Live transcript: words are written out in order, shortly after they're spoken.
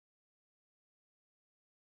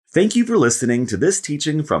Thank you for listening to this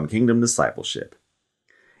teaching from Kingdom Discipleship.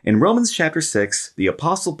 In Romans chapter 6, the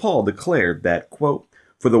Apostle Paul declared that, quote,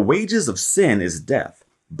 "For the wages of sin is death,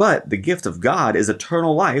 but the gift of God is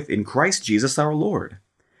eternal life in Christ Jesus our Lord."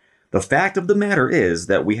 The fact of the matter is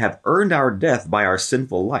that we have earned our death by our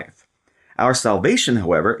sinful life. Our salvation,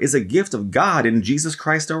 however, is a gift of God in Jesus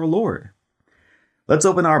Christ our Lord. Let's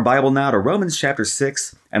open our Bible now to Romans chapter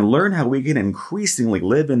 6 and learn how we can increasingly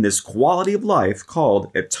live in this quality of life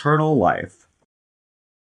called eternal life.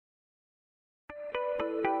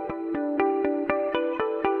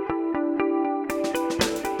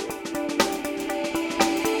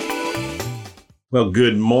 Well,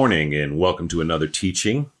 good morning and welcome to another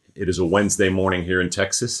teaching. It is a Wednesday morning here in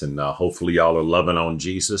Texas, and hopefully y'all are loving on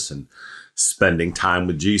Jesus and spending time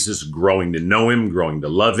with Jesus, growing to know him, growing to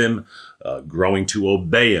love him, growing to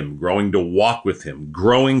obey him, growing to walk with him,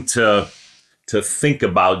 growing to think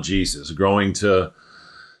about Jesus, growing to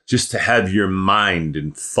just to have your mind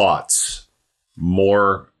and thoughts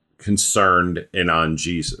more concerned and on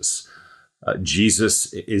Jesus.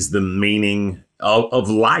 Jesus is the meaning of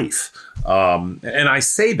life. And I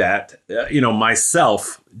say that,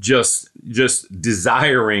 myself just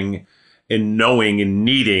desiring and knowing and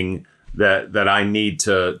needing that I need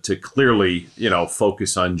to clearly,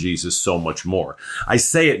 focus on Jesus so much more. I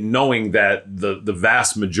say it knowing that the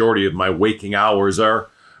vast majority of my waking hours are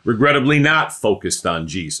regrettably not focused on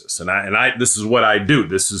Jesus. And I this is what I do.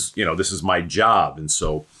 This is my job. And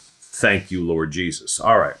so thank you, Lord Jesus.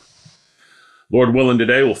 All right. Lord willing,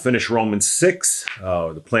 today we'll finish Romans 6.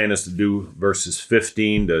 The plan is to do verses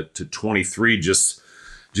 15 to 23, just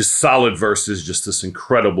solid verses, just this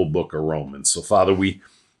incredible book of Romans. So, Father, we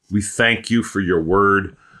thank you for your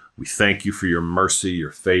word. We thank you for your mercy,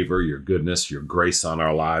 your favor, your goodness, your grace on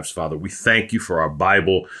our lives, Father. We thank you for our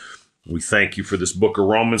Bible. We thank you for this book of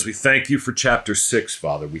Romans. We thank you for chapter 6,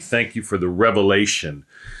 Father. We thank you for the revelation,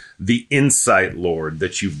 the insight, Lord,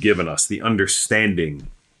 that you've given us, the understanding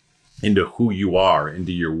into who you are,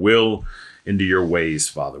 into your will, into your ways,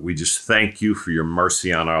 Father. We just thank you for your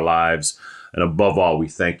mercy on our lives. And above all, we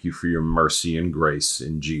thank you for your mercy and grace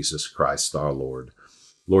in Jesus Christ, our Lord.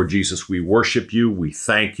 Lord Jesus, we worship you. We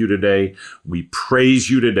thank you today. We praise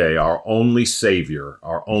you today, our only Savior,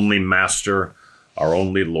 our only Master, our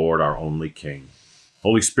only Lord, our only King.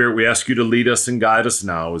 Holy Spirit, we ask you to lead us and guide us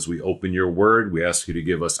now as we open your word. We ask you to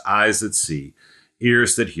give us eyes that see,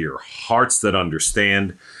 ears that hear, hearts that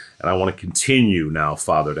understand. And I want to continue now,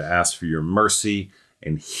 Father, to ask for your mercy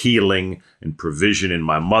and healing and provision in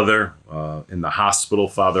my mother in the hospital.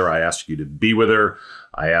 Father, I ask you to be with her.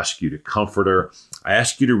 I ask you to comfort her. I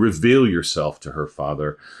ask you to reveal yourself to her,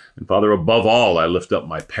 Father. And Father, above all, I lift up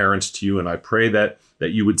my parents to you, and I pray that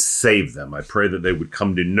you would save them. I pray that they would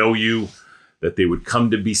come to know you, that they would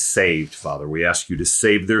come to be saved, Father. We ask you to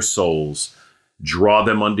save their souls, draw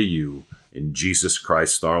them unto you, in Jesus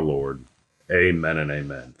Christ our Lord. Amen and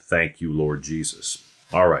amen. Thank you, Lord Jesus.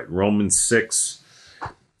 All right, Romans 6,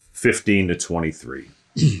 15 to 23.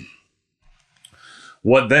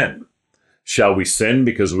 What then? Shall we sin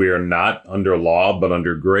because we are not under law but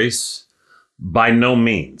under grace? By no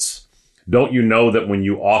means. Don't you know that when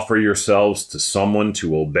you offer yourselves to someone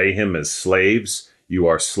to obey him as slaves, you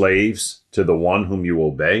are slaves to the one whom you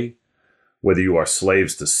obey? Whether you are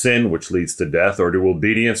slaves to sin, which leads to death, or to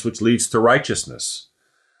obedience, which leads to righteousness.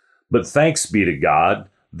 But thanks be to God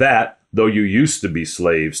that, though you used to be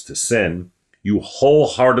slaves to sin, you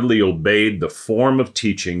wholeheartedly obeyed the form of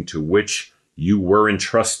teaching to which you were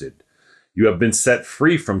entrusted. You have been set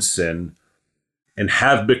free from sin and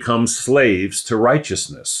have become slaves to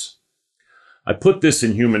righteousness. I put this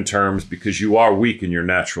in human terms because you are weak in your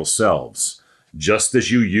natural selves. Just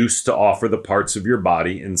as you used to offer the parts of your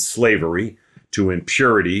body in slavery to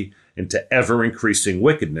impurity and to ever-increasing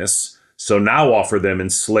wickedness, so now offer them in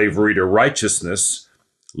slavery to righteousness,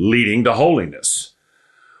 leading to holiness.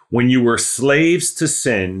 When you were slaves to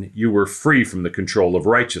sin, you were free from the control of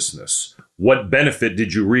righteousness. What benefit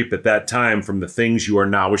did you reap at that time from the things you are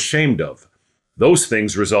now ashamed of? Those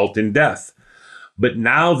things result in death. But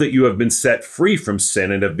now that you have been set free from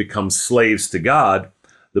sin and have become slaves to God,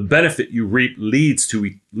 the benefit you reap leads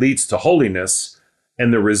to holiness,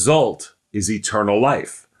 and the result is eternal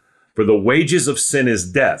life. For the wages of sin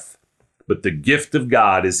is death, but the gift of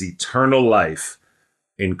God is eternal life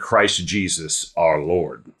in Christ Jesus our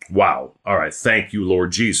Lord. Wow. All right. Thank you,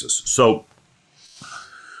 Lord Jesus. So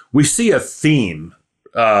we see a theme,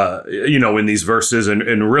 in these verses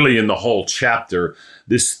and really in the whole chapter,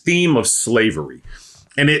 this theme of slavery.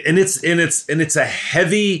 And it's a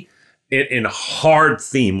heavy and hard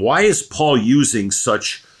theme. Why is Paul using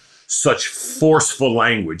such such forceful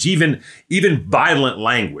language, even violent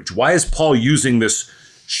language? Why is Paul using this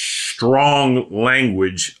strong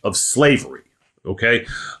language of slavery? Okay.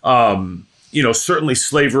 Certainly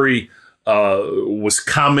slavery was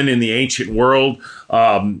common in the ancient world.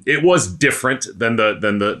 It was different than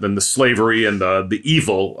the slavery and the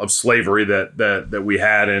evil of slavery that we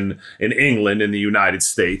had in England, in the United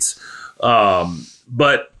States.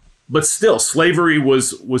 But still, slavery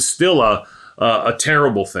was still a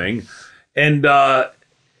terrible thing, and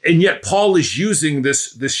yet Paul is using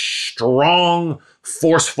this strong,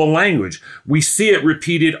 forceful language. We see it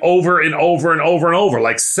repeated over and over and over and over,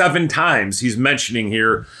 like 7 times. He's mentioning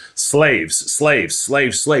here slaves.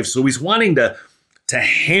 So he's wanting to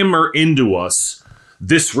hammer into us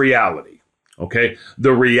this reality. Okay,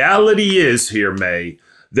 the reality is here, May,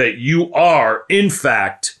 that you are in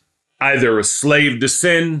fact either a slave to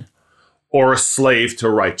sin or a slave to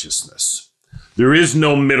righteousness. There is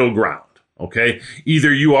no middle ground. Okay,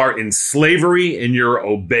 either you are in slavery and you're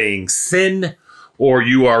obeying sin, or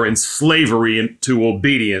you are in slavery to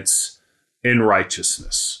obedience in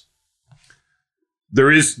righteousness.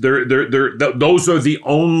 Those are the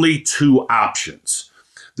only 2 options.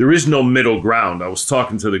 There is no middle ground. I was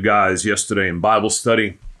talking to the guys yesterday in Bible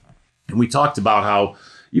study, and we talked about how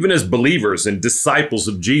even as believers and disciples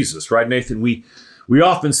of Jesus, right, Nathan, we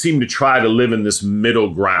often seem to try to live in this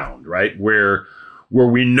middle ground, right, where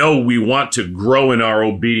we know we want to grow in our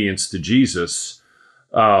obedience to Jesus,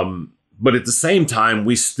 but at the same time,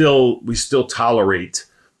 we still tolerate,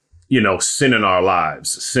 sin in our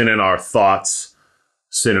lives, sin in our thoughts,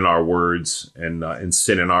 sin in our words, and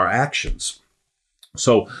sin in our actions.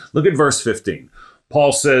 So look at verse 15.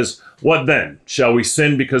 Paul says, "What then? Shall we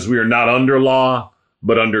sin because we are not under law,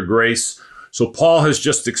 but under grace?" So Paul has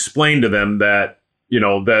just explained to them that,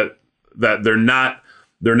 that they're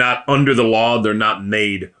not under the law, they're not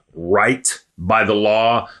made right by the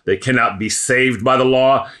law. They cannot be saved by the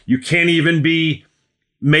law. You can't even be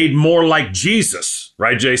made more like Jesus,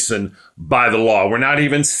 right, Jason, by the law. We're not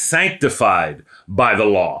even sanctified by the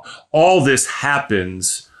law. All this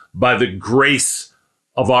happens by the grace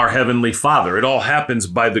of our Heavenly Father. It all happens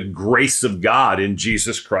by the grace of God in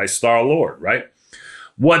Jesus Christ our Lord, right?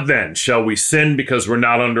 What then? Shall we sin because we're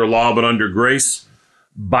not under law but under grace?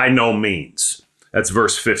 By no means. That's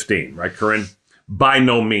verse 15, right, Corinne? By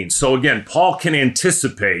no means. So again, Paul can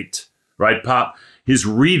anticipate, right, Pop, his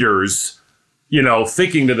readers,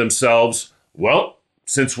 thinking to themselves, well,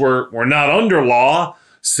 since we're not under law,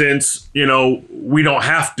 since, we don't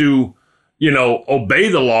have to, obey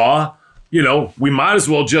the law, we might as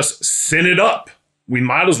well just sin it up. We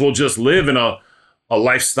might as well just live in a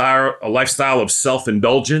lifestyle of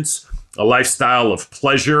self-indulgence, a lifestyle of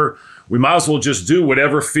pleasure. We might as well just do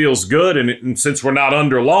whatever feels good. And since we're not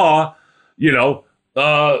under law, we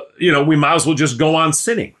might as well just go on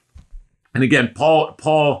sinning. And again,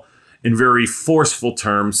 Paul in very forceful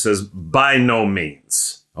terms says, by no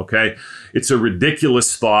means. Okay. It's a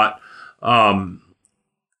ridiculous thought. And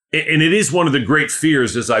it is one of the great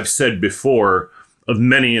fears, as I've said before, of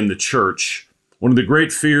many in the church. One of the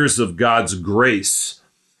great fears of God's grace,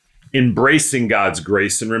 embracing God's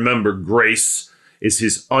grace. And remember, grace is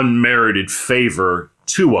his unmerited favor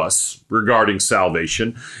to us regarding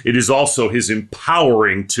salvation. It is also his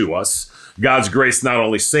empowering to us. God's grace not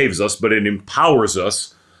only saves us, but it empowers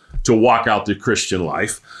us to walk out the Christian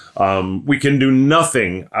life. We can do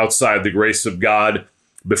nothing outside the grace of God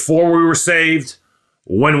before we were saved,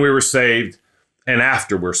 when we were saved, and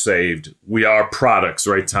after we're saved. We are products,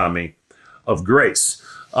 right, Tommy, of grace.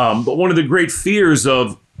 But one of the great fears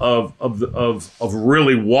of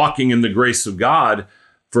really walking in the grace of God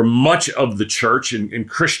for much of the church and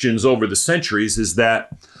Christians over the centuries is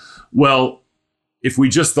that, well, if we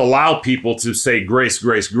just allow people to say grace,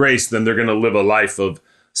 grace, grace, then they're going to live a life of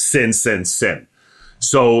sin, sin, sin.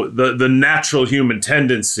 So the natural human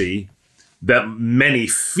tendency that many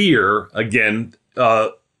fear, again,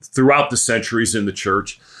 throughout the centuries in the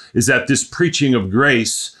church, is that this preaching of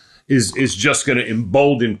grace is just going to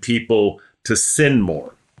embolden people to sin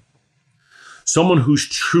more. Someone who's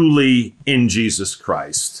truly in Jesus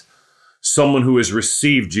Christ, someone who has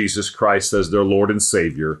received Jesus Christ as their Lord and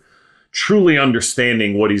Savior, truly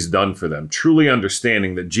understanding what he's done for them, truly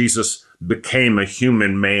understanding that Jesus became a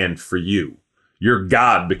human man for you. Your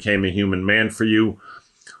God became a human man for you,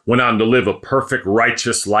 went on to live a perfect,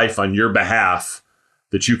 righteous life on your behalf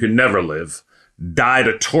that you can never live, died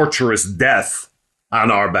a torturous death on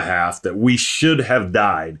our behalf that we should have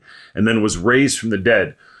died, and then was raised from the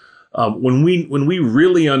dead. When we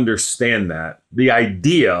really understand that, the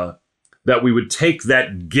idea that we would take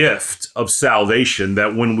that gift of salvation,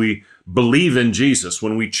 that when we believe in Jesus,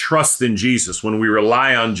 when we trust in Jesus, when we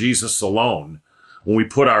rely on Jesus alone, when we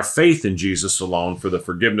put our faith in Jesus alone for the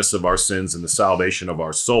forgiveness of our sins and the salvation of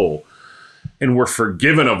our soul, and we're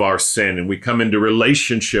forgiven of our sin, and we come into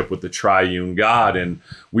relationship with the triune God, and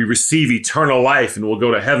we receive eternal life, and we'll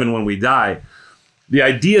go to heaven when we die. The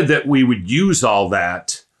idea that we would use all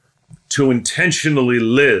that to intentionally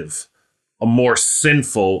live a more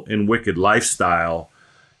sinful and wicked lifestyle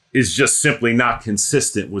is just simply not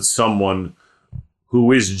consistent with someone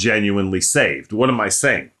who is genuinely saved. What am I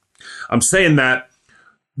saying? I'm saying that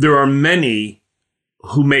there are many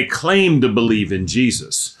who may claim to believe in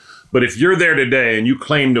Jesus. But if you're there today and you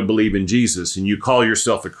claim to believe in Jesus and you call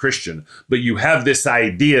yourself a Christian, but you have this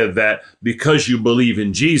idea that because you believe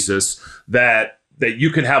in Jesus, that you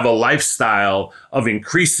can have a lifestyle of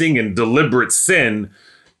increasing and deliberate sin,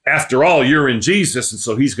 after all, you're in Jesus, and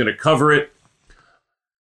so he's going to cover it.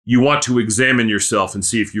 You want to examine yourself and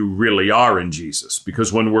see if you really are in Jesus.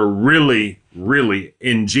 Because when we're really, really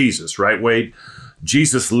in Jesus, right, Wade?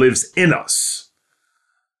 Jesus lives in us.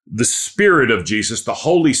 The Spirit of Jesus, the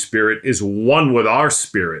Holy Spirit, is one with our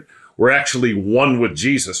spirit. We're actually one with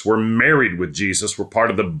Jesus. We're married with Jesus. We're part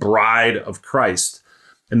of the bride of Christ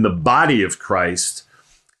and the body of Christ.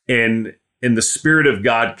 And the Spirit of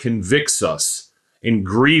God convicts us and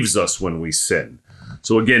grieves us when we sin.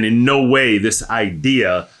 So again, in no way this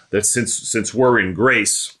idea that since we're in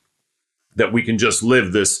grace, that we can just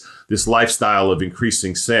live this lifestyle of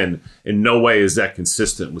increasing sin, in no way is that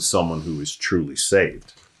consistent with someone who is truly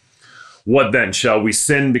saved. What then? Shall we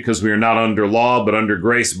sin because we are not under law, but under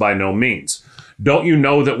grace? By no means. Don't you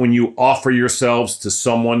know that when you offer yourselves to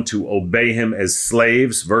someone to obey him as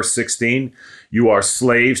slaves, verse 16, you are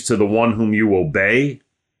slaves to the one whom you obey,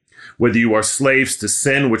 whether you are slaves to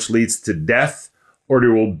sin, which leads to death, or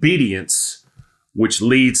to obedience, which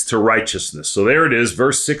leads to righteousness. So there it is,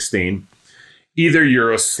 verse 16. Either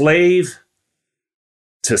you're a slave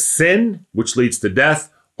to sin, which leads to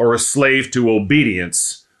death, or a slave to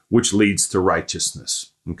obedience, which leads to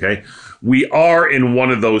righteousness. Okay? We are in one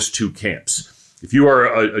of those two camps. If you are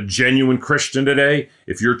a genuine Christian today,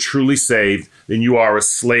 if you're truly saved, then you are a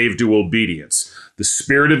slave to obedience. The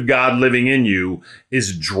Spirit of God living in you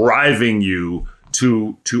is driving you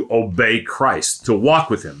to obey Christ, to walk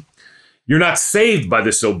with him. You're not saved by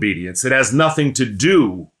this obedience. It has nothing to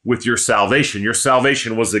do with your salvation. Your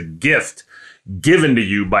salvation was a gift given to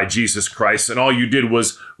you by Jesus Christ, and all you did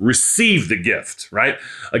was receive the gift, right?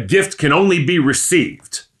 A gift can only be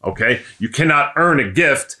received, okay? You cannot earn a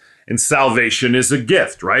gift, and salvation is a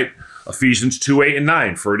gift, right? Ephesians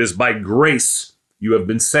 2:8-9, for it is by grace you have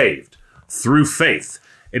been saved, through faith.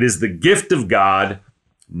 It is the gift of God,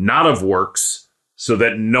 not of works, so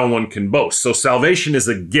that no one can boast. So salvation is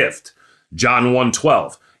a gift. John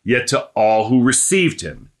 1:12, yet to all who received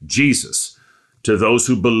him, Jesus, to those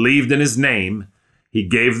who believed in his name, he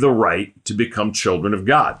gave the right to become children of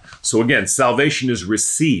God. So again, salvation is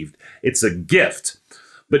received. It's a gift.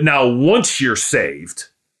 But now once you're saved,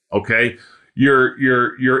 okay,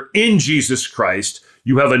 you're in Jesus Christ,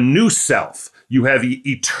 you have a new self, you have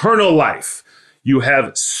eternal life, you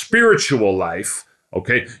have spiritual life,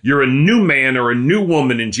 okay? You're a new man or a new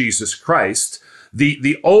woman in Jesus Christ.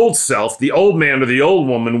 The old self, the old man or the old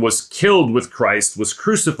woman was killed with Christ, was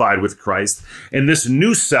crucified with Christ. And this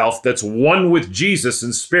new self that's one with Jesus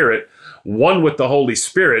in spirit, one with the Holy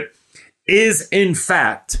Spirit, is in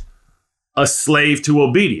fact a slave to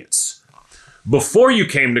obedience. Before you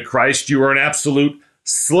came to Christ, you were an absolute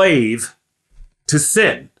slave to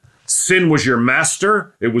sin. Sin was your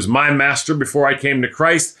master. It was my master before I came to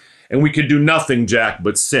Christ. And we could do nothing, Jack,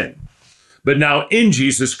 but sin. But now in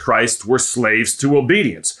Jesus Christ, we're slaves to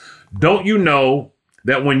obedience. Don't you know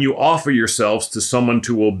that when you offer yourselves to someone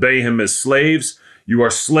to obey him as slaves, you are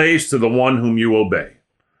slaves to the one whom you obey?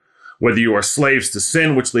 Whether you are slaves to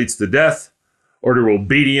sin, which leads to death, or to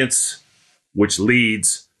obedience, which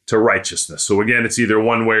leads to righteousness. So again, it's either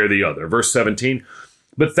one way or the other. Verse 17,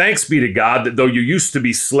 but thanks be to God that though you used to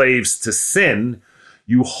be slaves to sin,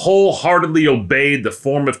 you wholeheartedly obeyed the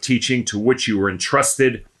form of teaching to which you were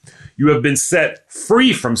entrusted. You have been set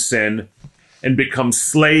free from sin and become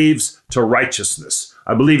slaves to righteousness.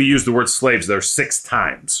 I believe he used the word slaves there 6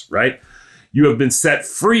 times, right? You have been set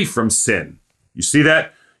free from sin. You see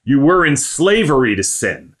that? You were in slavery to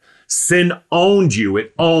sin. Sin owned you.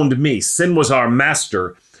 It owned me. Sin was our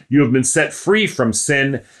master. You have been set free from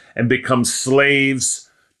sin and become slaves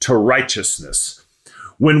to righteousness.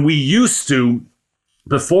 When we used to,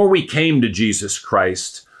 before we came to Jesus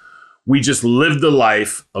Christ, We just lived a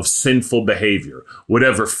life of sinful behavior.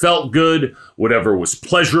 Whatever felt good, whatever was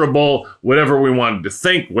pleasurable, whatever we wanted to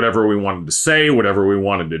think, whatever we wanted to say, whatever we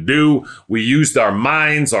wanted to do. We used our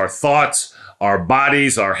minds, our thoughts, our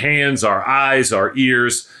bodies, our hands, our eyes, our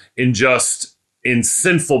ears in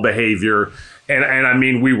sinful behavior. And I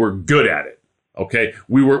mean, we were good at it. Okay.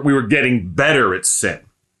 We were getting better at sin.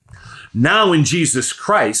 Now in Jesus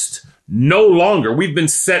Christ, no longer, we've been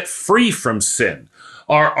set free from sin.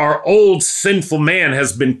 Our old sinful man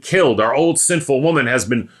has been killed. Our old sinful woman has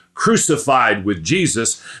been crucified with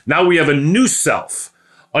Jesus. Now we have a new self,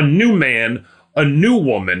 a new man, a new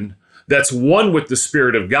woman that's one with the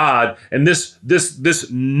Spirit of God. And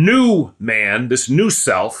this new man, this new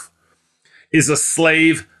self, is a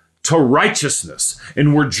slave to righteousness.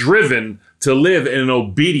 And we're driven to live in an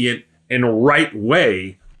obedient and right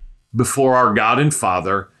way before our God and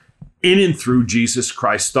Father, in and through Jesus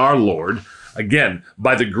Christ our Lord. Again,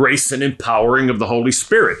 by the grace and empowering of the Holy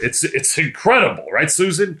Spirit. It's incredible, right,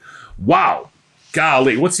 Susan? Wow.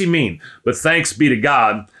 Golly, what's he mean? But thanks be to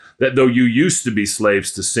God that though you used to be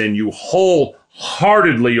slaves to sin, you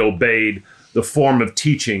wholeheartedly obeyed the form of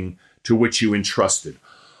teaching to which you entrusted.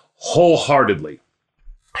 Wholeheartedly.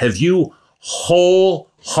 Have you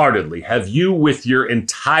with your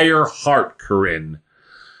entire heart, Corinne,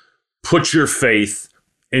 put your faith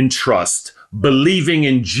and trust, believing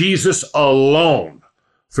in Jesus alone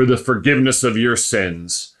for the forgiveness of your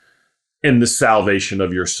sins and the salvation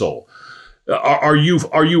of your soul? Are you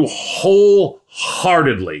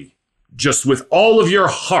wholeheartedly, just with all of your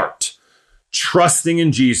heart, trusting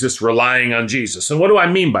in Jesus, relying on Jesus? And what do I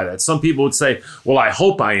mean by that? Some people would say, well, I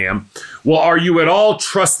hope I am. Well, are you at all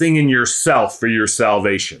trusting in yourself for your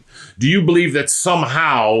salvation? Do you believe that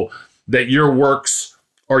somehow that your works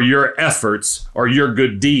or your efforts or your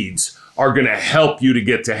good deeds are going to help you to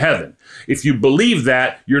get to heaven? If you believe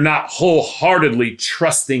that, you're not wholeheartedly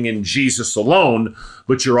trusting in Jesus alone,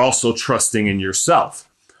 but you're also trusting in yourself.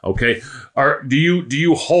 Okay? Do you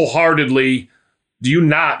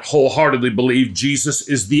not wholeheartedly believe Jesus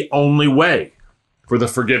is the only way for the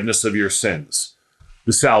forgiveness of your sins,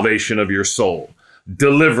 the salvation of your soul,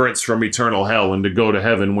 deliverance from eternal hell, and to go to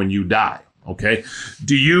heaven when you die? Okay?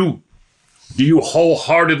 Do you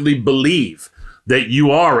wholeheartedly believe that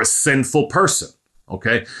you are a sinful person?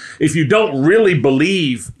 Okay? If you don't really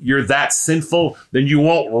believe you're that sinful, then you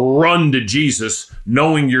won't run to Jesus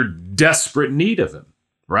knowing you're desperate need of him,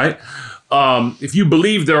 right? If you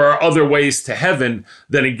believe there are other ways to heaven,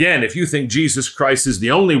 then again, if you think Jesus Christ is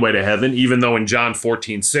the only way to heaven, even though in John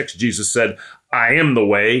 14:6, Jesus said, I am the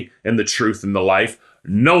way and the truth and the life.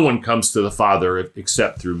 No one comes to the Father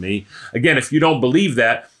except through me. Again, if you don't believe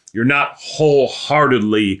that, you're not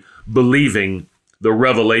wholeheartedly believing the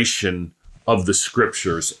revelation of the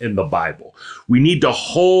scriptures in the Bible. We need to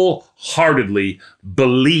wholeheartedly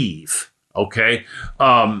believe, okay?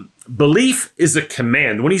 Belief is a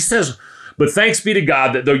command. When he says, but thanks be to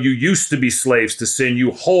God that though you used to be slaves to sin,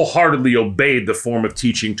 you wholeheartedly obeyed the form of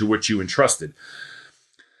teaching to which you entrusted.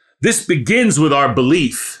 This begins with our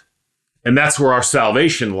belief, and that's where our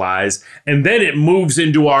salvation lies, and then it moves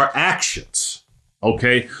into our actions,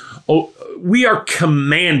 okay? We are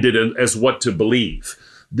commanded as what to believe.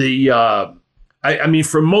 I mean,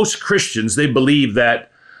 for most Christians, they believe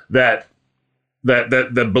that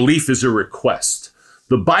belief is a request.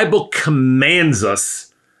 The Bible commands us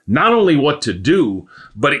not only what to do,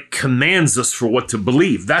 but it commands us for what to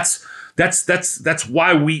believe. That's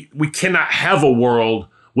why we cannot have a world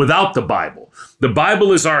without the Bible. The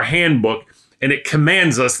Bible is our handbook, and it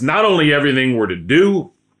commands us not only everything we're to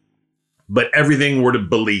do, but everything we're to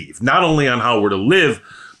believe. Not only on how we're to live,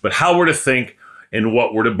 but how we're to think and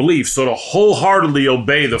what we're to believe. So to wholeheartedly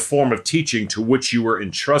obey the form of teaching to which you were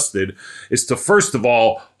entrusted is to, first of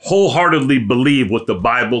all, wholeheartedly believe what the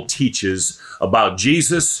Bible teaches about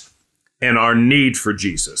Jesus and our need for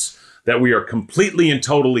Jesus. That we are completely and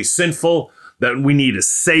totally sinful, that we need a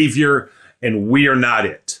Savior, and we are not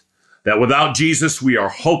it. That without Jesus, we are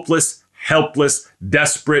hopeless, helpless,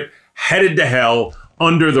 desperate, headed to hell,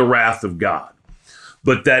 under the wrath of God.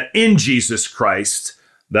 But that in Jesus Christ,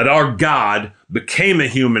 that our God became a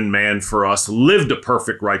human man for us, lived a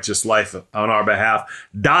perfect righteous life on our behalf,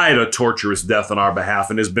 died a torturous death on our behalf,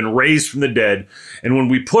 and has been raised from the dead. And when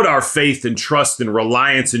we put our faith and trust and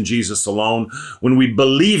reliance in Jesus alone, when we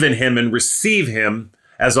believe in him and receive him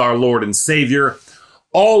as our Lord and Savior,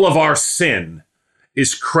 all of our sin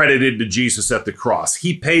is credited to Jesus at the cross.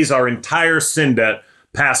 He pays our entire sin debt,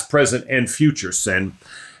 past, present, and future sin.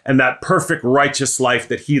 And that perfect righteous life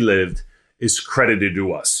that he lived is credited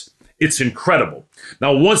to us. It's incredible.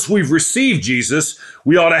 Now, once we've received Jesus,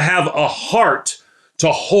 we ought to have a heart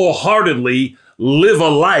to wholeheartedly live a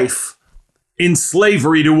life in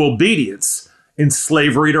slavery to obedience, in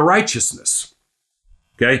slavery to righteousness.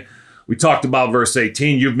 Okay? We talked about verse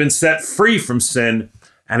 18. You've been set free from sin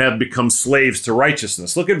and have become slaves to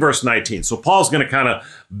righteousness. Look at verse 19. So Paul's going to kind of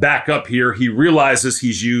back up here. He realizes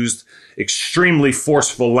he's used extremely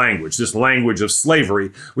forceful language, this language of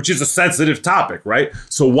slavery, which is a sensitive topic, right?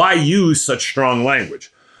 So why use such strong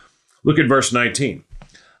language? Look at verse 19.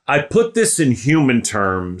 I put this in human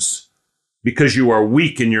terms because you are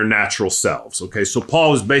weak in your natural selves. Okay, so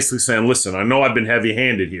Paul is basically saying, listen, I know I've been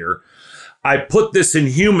heavy-handed here. I put this in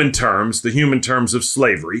human terms, the human terms of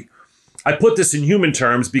slavery. I put this in human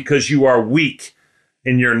terms because you are weak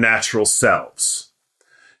in your natural selves.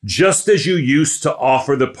 Just as you used to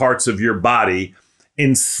offer the parts of your body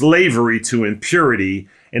in slavery to impurity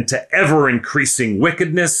and to ever-increasing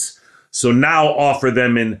wickedness, so now offer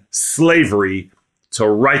them in slavery to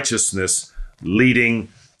righteousness, leading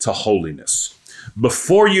to holiness.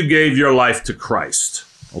 Before you gave your life to Christ,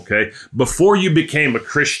 okay, before you became a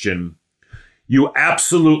Christian, you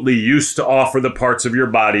absolutely used to offer the parts of your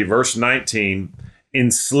body, verse 19, in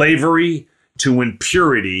slavery to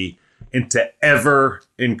impurity and to ever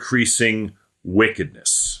increasing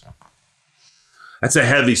wickedness. That's a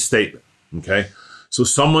heavy statement, okay? So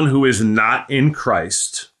someone who is not in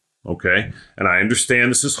Christ, okay, and I understand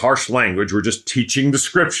this is harsh language, we're just teaching the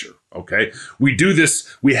scripture, okay? We do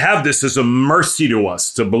this, we have this as a mercy to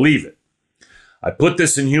us to believe it. I put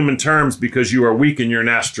this in human terms because you are weak in your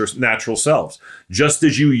natural selves. Just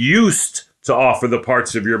as you used to offer the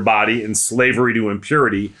parts of your body in slavery to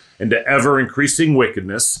impurity and to ever-increasing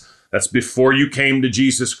wickedness, that's before you came to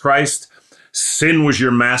Jesus Christ. Sin was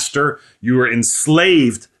your master. You were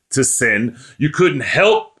enslaved to sin. You couldn't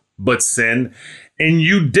help but sin. And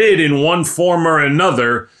you did, in one form or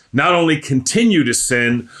another, not only continue to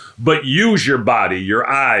sin, but use your body, your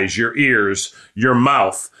eyes, your ears, your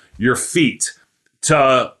mouth, your feet,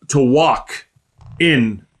 to walk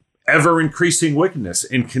in ever-increasing wickedness,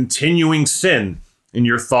 in continuing sin in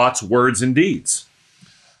your thoughts, words, and deeds.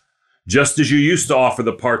 Just as you used to offer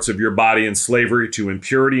the parts of your body in slavery to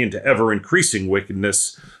impurity and to ever-increasing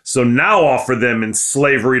wickedness, so now offer them in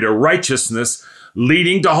slavery to righteousness,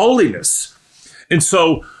 leading to holiness. And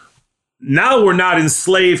so now we're not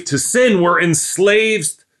enslaved to sin, we're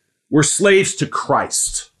slaves to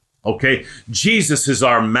Christ. Okay, Jesus is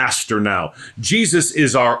our master now. Jesus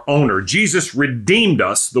is our owner. Jesus redeemed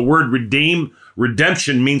us. The word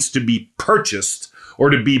redemption means to be purchased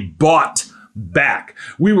or to be bought back.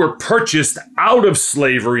 We were purchased out of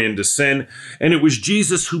slavery into sin, and it was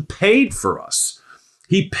Jesus who paid for us.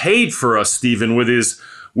 He paid for us, Stephen, with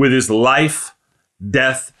his life,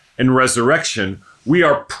 death, and resurrection. We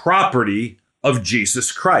are property of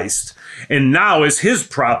Jesus Christ. And now as his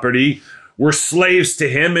property, we're slaves to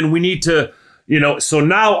him, and we need to, so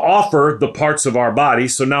now offer the parts of our body.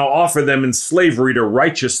 So now offer them in slavery to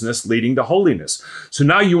righteousness, leading to holiness. So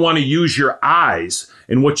now you want to use your eyes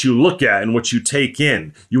and what you look at and what you take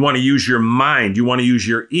in. You want to use your mind. You want to use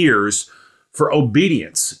your ears for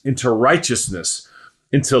obedience, into righteousness,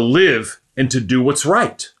 and to live and to do what's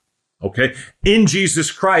right. Okay? In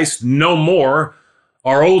Jesus Christ, no more.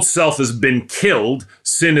 Our old self has been killed.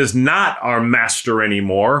 Sin is not our master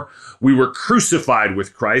anymore. We were crucified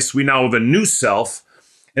with Christ. We now have a new self.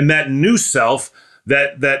 And that new self,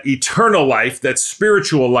 that eternal life, that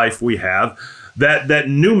spiritual life we have, that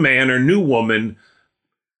new man or new woman,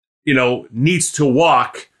 needs to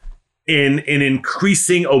walk in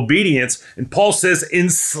increasing obedience. And Paul says in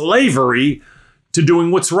slavery to doing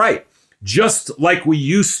what's right. Just like we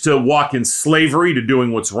used to walk in slavery to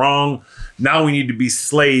doing what's wrong, now we need to be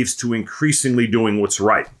slaves to increasingly doing what's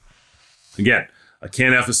right. Again, I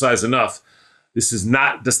can't emphasize enough, this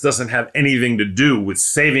doesn't have anything to do with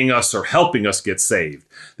saving us or helping us get saved.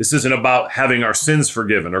 This isn't about having our sins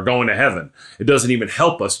forgiven or going to heaven. It doesn't even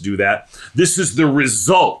help us do that. This is the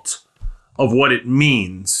result of what it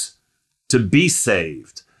means to be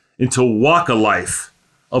saved and to walk a life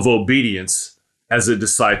of obedience as a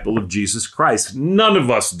disciple of Jesus Christ. None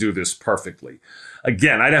of us do this perfectly.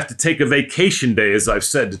 Again, I'd have to take a vacation day, as I've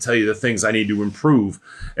said, to tell you the things I need to improve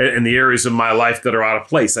in the areas of my life that are out of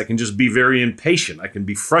place. I can just be very impatient. I can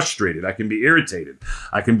be frustrated. I can be irritated.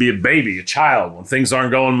 I can be a baby, a child, when things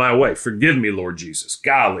aren't going my way. Forgive me, Lord Jesus.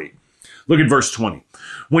 Golly. Look at verse 20.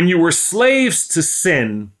 When you were slaves to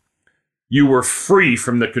sin, you were free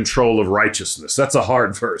from the control of righteousness. That's a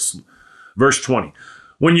hard verse. Verse 20.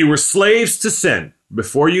 When you were slaves to sin,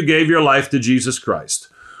 before you gave your life to Jesus Christ,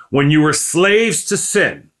 when you were slaves to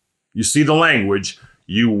sin, you see the language,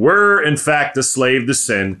 you were in fact a slave to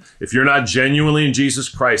sin. If you're not genuinely in Jesus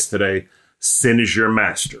Christ today, sin is your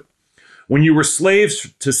master. When you were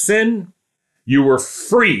slaves to sin, you were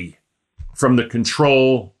free from the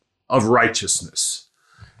control of righteousness.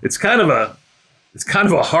 It's kind of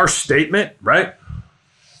a harsh statement, right?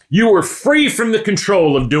 You were free from the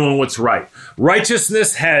control of doing what's right.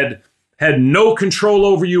 Righteousness had no control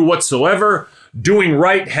over you whatsoever. Doing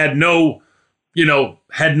right had no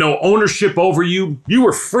ownership over you. You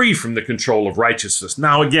were free from the control of righteousness.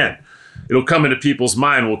 Now, again, it'll come into people's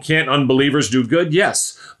mind, well, can't unbelievers do good?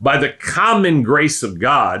 Yes. By the common grace of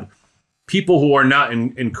God, people who are not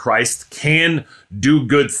in Christ can do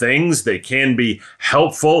good things. They can be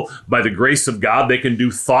helpful. By the grace of God, they can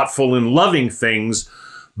do thoughtful and loving things,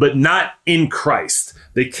 but not in Christ.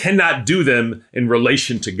 They cannot do them in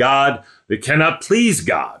relation to God. They cannot please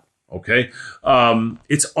God. Okay.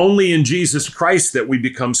 It's only in Jesus Christ that we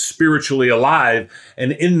become spiritually alive.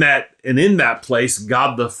 And in that place,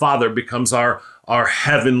 God the Father becomes our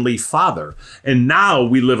heavenly Father. And now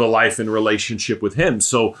we live a life in relationship with him.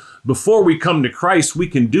 So before we come to Christ, we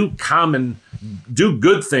can do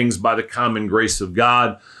good things by the common grace of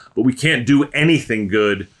God, but we can't do anything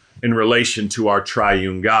good in relation to our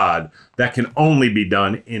triune God. That can only be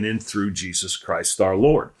done in and through Jesus Christ our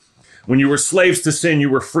Lord. When you were slaves to sin, you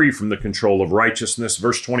were free from the control of righteousness.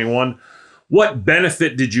 Verse 21, what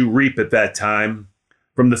benefit did you reap at that time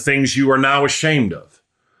from the things you are now ashamed of?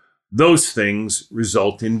 Those things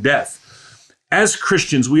result in death. As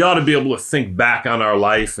Christians, we ought to be able to think back on our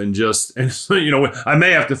life and I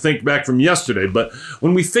may have to think back from yesterday, but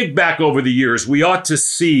when we think back over the years, we ought to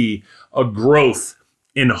see a growth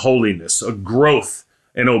in holiness, a growth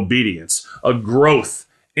in obedience, a growth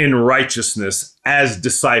in righteousness as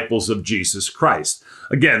disciples of Jesus Christ.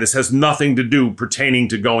 Again, this has nothing to do pertaining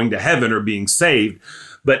to going to heaven or being saved,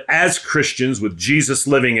 but as Christians with Jesus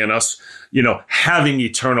living in us, having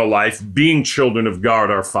eternal life, being children of God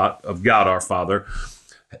our Father,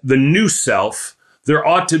 the new self, there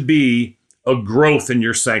ought to be a growth in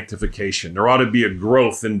your sanctification. There ought to be a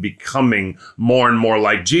growth in becoming more and more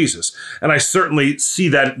like Jesus. And I certainly see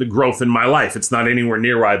that the growth in my life. It's not anywhere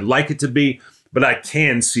near where I'd like it to be, but I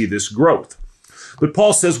can see this growth. But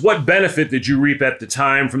Paul says, what benefit did you reap at the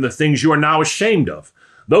time from the things you are now ashamed of?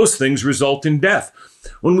 Those things result in death.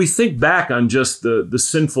 When we think back on just the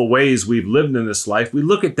sinful ways we've lived in this life, we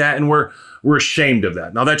look at that and we're ashamed of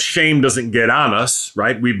that. Now, that shame doesn't get on us,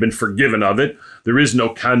 right? We've been forgiven of it. There is no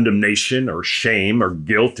condemnation or shame or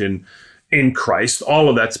guilt in Christ. All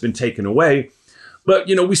of that's been taken away. But,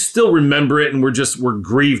 we still remember it and we're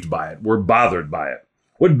grieved by it. We're bothered by it.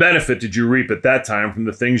 What benefit did you reap at that time from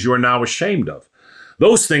the things you are now ashamed of?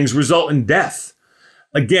 Those things result in death.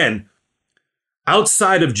 Again,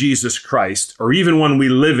 outside of Jesus Christ, or even when we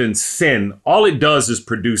live in sin, all it does is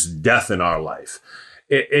produce death in our life.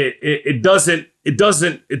 It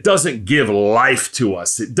doesn't give life to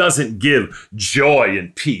us. It doesn't give joy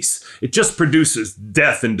and peace. It just produces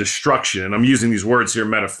death and destruction. And I'm using these words here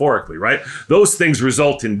metaphorically, right? Those things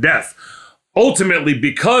result in death. Ultimately,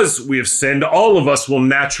 because we have sinned, all of us will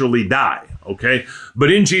naturally die, okay?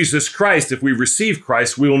 But in Jesus Christ, if we receive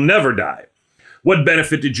Christ, we will never die. What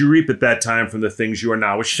benefit did you reap at that time from the things you are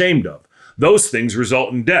now ashamed of? Those things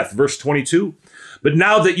result in death. Verse 22, but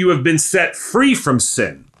now that you have been set free from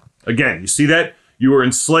sin. Again, you see that? You were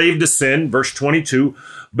enslaved to sin, verse 22.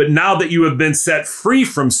 But now that you have been set free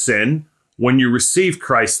from sin, when you receive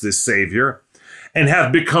Christ as Savior, and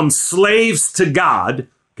have become slaves to God,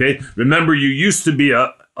 okay? Remember, you used to be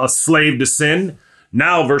a slave to sin.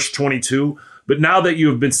 Now, verse 22, but now that you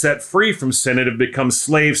have been set free from sin and have become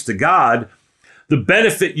slaves to God, the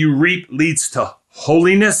benefit you reap leads to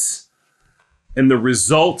holiness, and the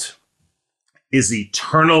result is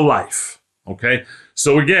eternal life, okay?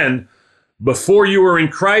 So again, before you were in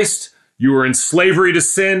Christ, you were in slavery to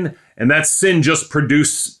sin, and that sin just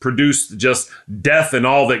produced just death and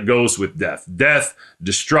all that goes with death. Death,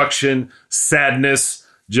 destruction, sadness,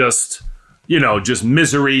 just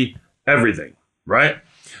misery, everything, right?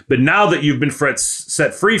 But now that you've been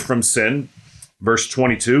set free from sin, verse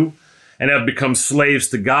 22, and have become slaves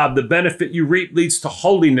to God, the benefit you reap leads to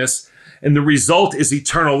holiness, and the result is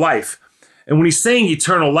eternal life. And when he's saying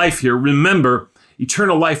eternal life here, remember,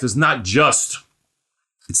 eternal life is not just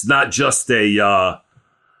a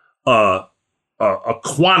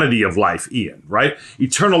quantity of life, Ian, right?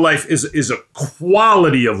 Eternal life is a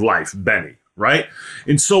quality of life, Benny, right?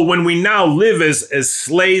 And so when we now live as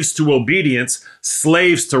slaves to obedience,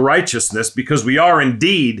 slaves to righteousness, because we are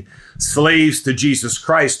indeed slaves to Jesus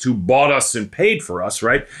Christ who bought us and paid for us,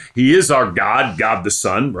 right? He is our God, God the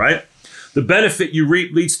Son, right? The benefit you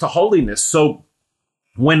reap leads to holiness. So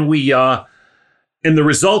when we And the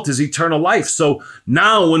result is eternal life. So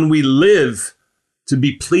now when we live to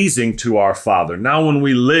be pleasing to our Father, now when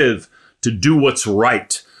we live to do what's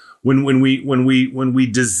right, when we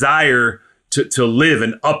desire to live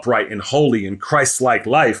an upright and holy and Christ-like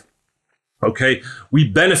life, okay, we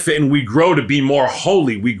benefit and we grow to be more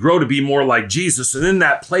holy. We grow to be more like Jesus. And in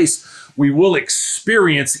that place, we will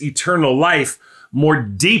experience eternal life more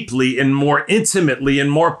deeply and more intimately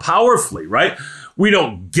and more powerfully, right? We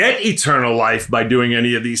don't get eternal life by doing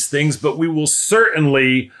any of these things, but we will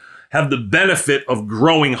certainly have the benefit of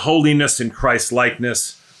growing holiness and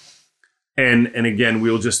Christ-likeness. And again,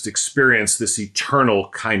 we'll just experience this eternal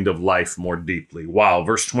kind of life more deeply. Wow.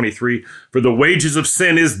 Verse 23, for the wages of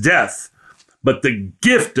sin is death, but the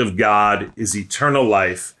gift of God is eternal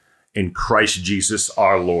life in Christ Jesus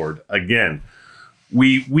our Lord. Again,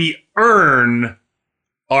 we earn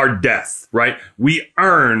our death, right? We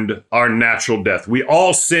earned our natural death. We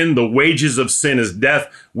all sinned. The wages of sin is death.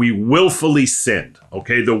 We willfully sinned,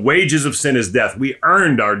 okay? The wages of sin is death. We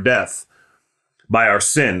earned our death by our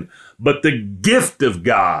sin. But the gift of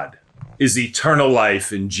God is eternal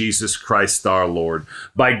life in Jesus Christ our Lord.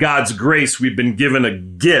 By God's grace, we've been given a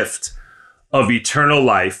gift of eternal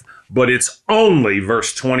life, but it's only,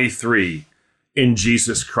 verse 23, in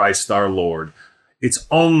Jesus Christ our Lord. It's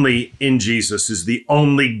only in Jesus is the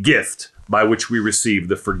only gift by which we receive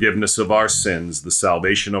the forgiveness of our sins, the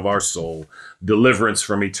salvation of our soul, deliverance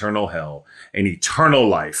from eternal hell, and eternal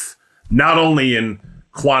life, not only in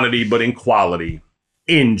quantity, but in quality,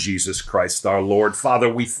 in Jesus Christ our Lord.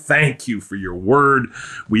 Father, we thank you for your word.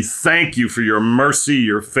 We thank you for your mercy,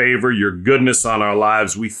 your favor, your goodness on our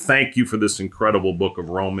lives. We thank you for this incredible book of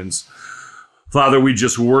Romans. Father, we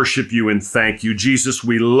just worship you and thank you. Jesus,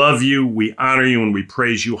 we love you, we honor you, and we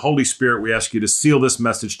praise you. Holy Spirit, we ask you to seal this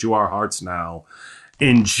message to our hearts now.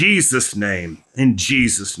 In Jesus' name,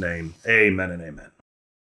 amen and amen.